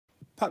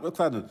Pat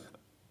McFadden,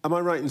 am I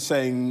right in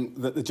saying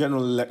that the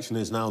general election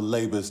is now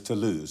Labour's to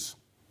lose?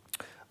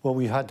 Well,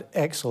 we had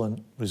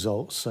excellent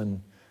results,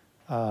 and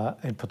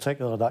in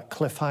particular that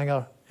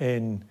cliffhanger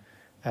in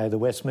the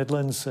West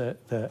Midlands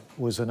that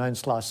was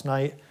announced last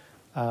night.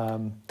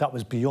 That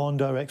was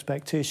beyond our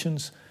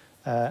expectations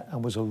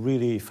and was a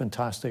really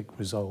fantastic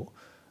result.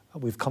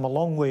 We've come a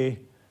long way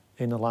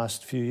in the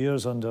last few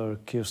years under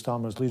Keir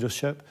Starmer's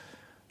leadership.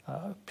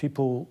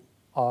 People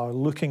are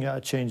looking at a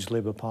changed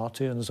Labour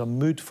Party, and there's a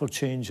mood for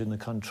change in the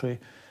country.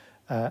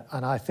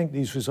 And I think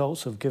these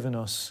results have given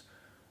us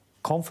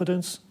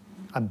confidence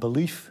and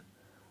belief.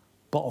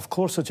 But of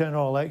course, a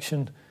general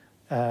election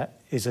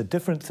is a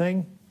different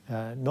thing.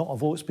 Not a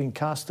vote's been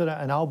cast at it,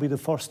 and I'll be the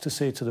first to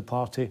say to the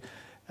party,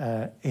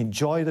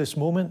 enjoy this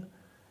moment,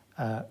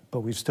 but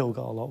we've still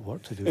got a lot of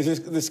work to do.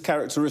 Is this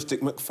characteristic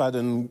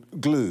McFadden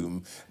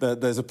gloom, that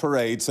there's a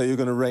parade, so you're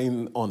going to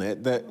rain on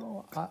it?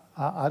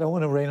 I don't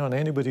want to rain on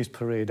anybody's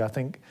parade. I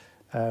think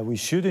we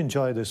should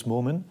enjoy this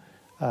moment,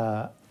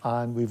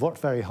 and we've worked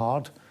very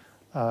hard,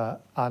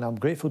 and I'm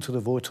grateful to the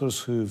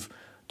voters who've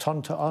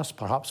turned to us,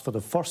 perhaps for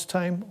the first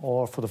time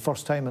or for the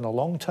first time in a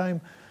long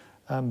time.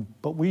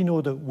 But we know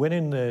that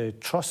winning the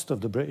trust of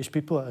the British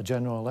people at a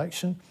general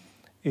election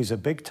is a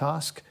big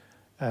task.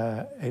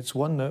 It's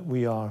one that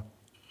we are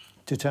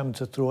determined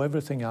to throw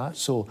everything at.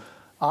 So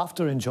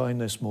after enjoying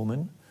this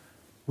moment,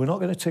 we're not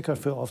going to take our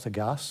foot off the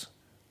gas.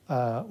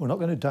 We're not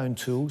going to down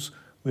tools.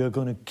 We are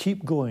going to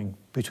keep going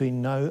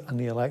between now and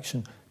the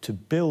election to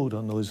build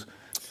on those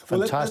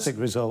fantastic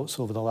results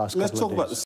over the last couple of days.